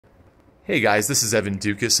Hey guys, this is Evan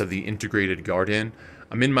Dukas of the Integrated Garden.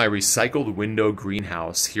 I'm in my recycled window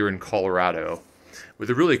greenhouse here in Colorado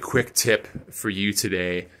with a really quick tip for you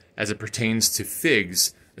today as it pertains to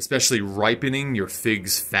figs, especially ripening your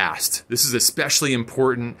figs fast. This is especially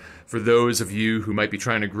important for those of you who might be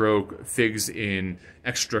trying to grow figs in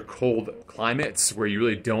extra cold climates where you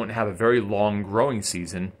really don't have a very long growing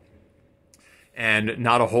season and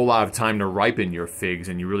not a whole lot of time to ripen your figs,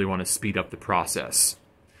 and you really want to speed up the process.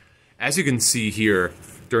 As you can see here,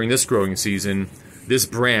 during this growing season, this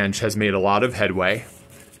branch has made a lot of headway,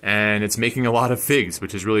 and it's making a lot of figs,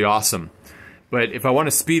 which is really awesome. But if I want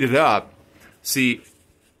to speed it up, see,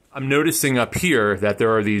 I'm noticing up here that there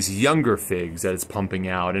are these younger figs that it's pumping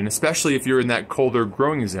out, and especially if you're in that colder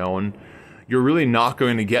growing zone, you're really not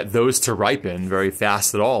going to get those to ripen very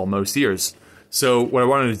fast at all most years. So what I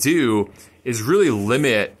wanted to do is really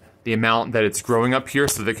limit the amount that it's growing up here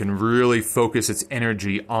so that it can really focus its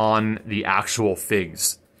energy on the actual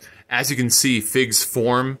figs. As you can see, figs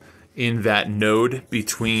form in that node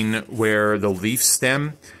between where the leaf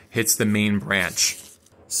stem hits the main branch.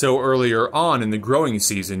 So earlier on in the growing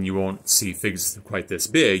season, you won't see figs quite this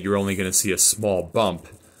big. You're only going to see a small bump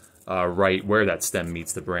right where that stem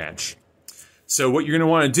meets the branch. So what you're going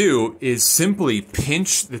to want to do is simply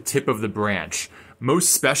pinch the tip of the branch.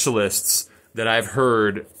 Most specialists that I've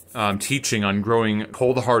heard teaching on growing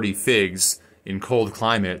cold hardy figs in cold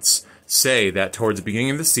climates say that towards the beginning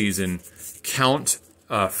of the season, count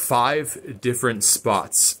 5 different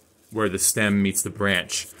spots where the stem meets the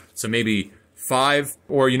branch. So maybe 5,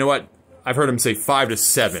 or you know what, I've heard them say 5 to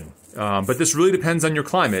 7. But this really depends on your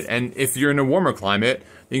climate. And if you're in a warmer climate,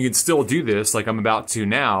 you can still do this like I'm about to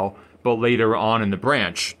now, but later on in the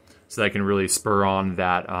branch, so that I can really spur on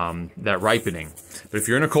that, that ripening. But if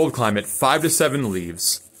you're in a cold climate, 5 to 7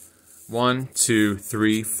 leaves. 1, 2,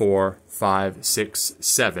 3, 4, 5, 6,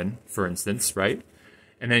 7, for instance, right?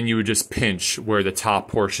 And then you would just pinch where the top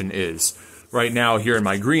portion is. Right now, here in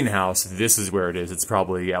my greenhouse, this is where it is. It's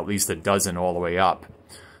probably at least a dozen all the way up.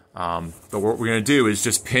 But what we're going to do is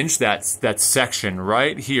just pinch that section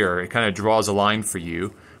right here. It kind of draws a line for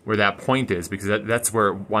you where that point is, because that's where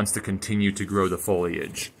it wants to continue to grow the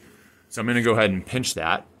foliage. So I'm going to go ahead and pinch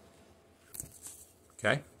that.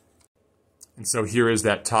 Okay. And so here is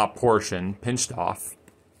that top portion pinched off.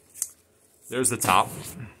 There's the top.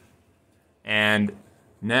 And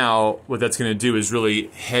now what that's going to do is really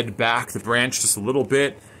head back the branch just a little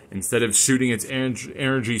bit. Instead of shooting its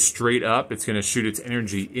energy straight up, it's going to shoot its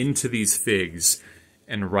energy into these figs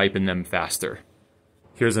and ripen them faster.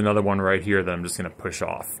 Here's another one right here that I'm just going to push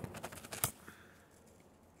off.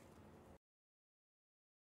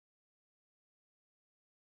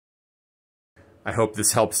 I hope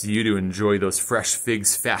this helps you to enjoy those fresh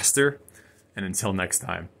figs faster, and until next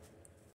time.